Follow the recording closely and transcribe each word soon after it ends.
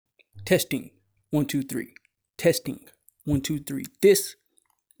Testing. 1, 2, 3. Testing. 1, 2, 3. This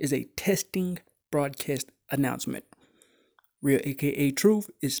is a testing broadcast announcement. Real aka Truth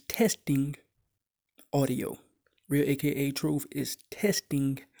is testing audio. Real aka Truth is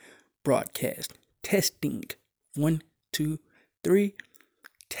testing broadcast. Testing. 1, 2, 3.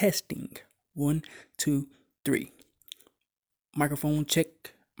 Testing. 1, 2, 3. Microphone check.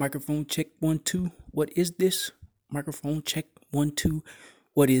 Microphone check. 1, 2. What is this? Microphone check. 1, 2.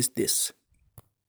 What is this?